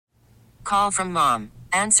call from mom.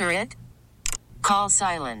 Answer it. Call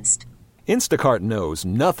silenced. Instacart knows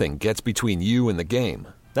nothing gets between you and the game.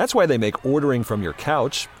 That's why they make ordering from your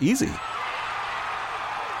couch easy.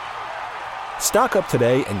 Stock up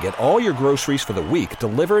today and get all your groceries for the week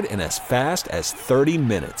delivered in as fast as 30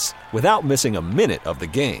 minutes without missing a minute of the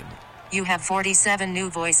game. You have 47 new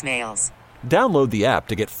voicemails. Download the app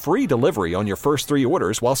to get free delivery on your first 3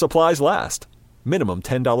 orders while supplies last. Minimum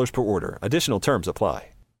 $10 per order. Additional terms apply.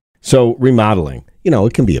 So remodeling,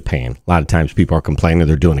 it can be a pain. A lot of times people are complaining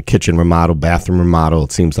they're doing a kitchen remodel, bathroom remodel.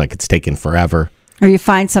 It seems like it's taking forever. Or you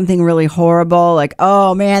find something really horrible, like,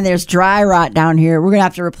 oh, man, there's dry rot down here. We're going to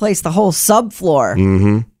have to replace the whole subfloor.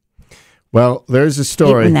 Mm-hmm. Well, there's a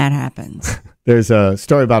story. When that happens. There's a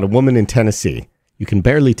story about a woman in Tennessee. You can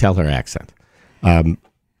barely tell her accent.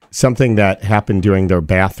 Something that happened during their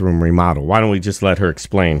bathroom remodel. Why don't we just let her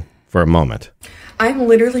explain for a moment? I'm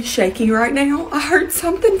literally shaking right now. I heard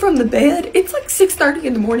something from the bed. It's like 6:30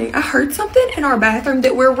 in the morning. I heard something in our bathroom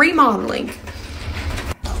that we're remodeling.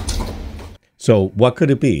 So what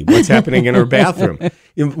could it be? What's happening in her bathroom?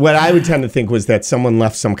 What I would tend to think was that someone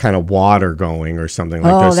left some kind of water going or something.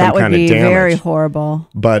 Like there's some kind of damage. That would be very horrible.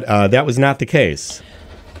 But that was not the case.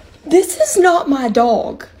 This is not my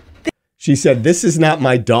dog. She said, this is not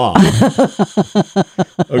my dog.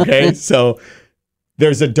 Okay, so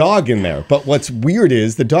there's a dog in there. But what's weird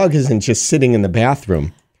is the dog isn't just sitting in the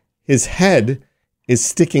bathroom. His head is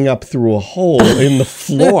sticking up through a hole in the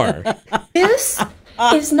floor. This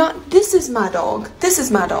is my dog. This is my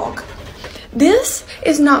dog. This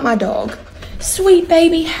is not my dog. Sweet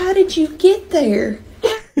baby, how did you get there?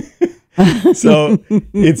 So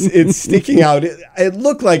it's sticking out. It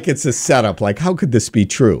looked like it's a setup. Like, how could this be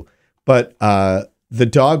true? But the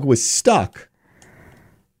dog was stuck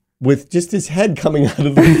with just his head coming out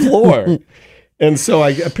of the floor. And so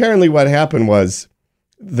apparently what happened was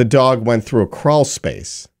the dog went through a crawl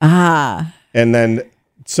space. And then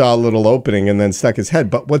saw a little opening and then stuck his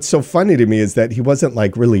head. But what's so funny to me is that he wasn't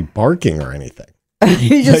like really barking or anything.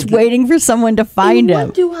 He's just waiting for someone to find him.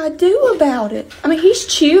 What do I do about it? I mean, he's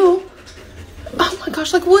chill. Oh my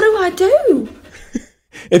gosh, like, what do I do?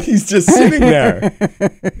 And he's just sitting there.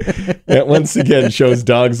 That once again shows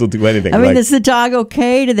dogs will do anything. I mean, is the dog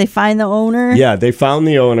okay? Did they find the owner? Yeah, they found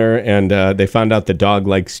the owner, and they found out the dog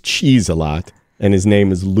likes cheese a lot, and his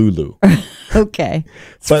name is Lulu. Okay.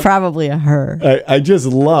 It's probably a her. I just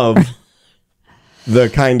love the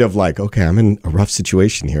kind of like, okay, I'm in a rough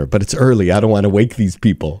situation here, but it's early. I don't want to wake these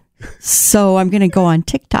people. So I'm going to go on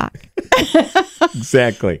TikTok.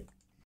 Exactly.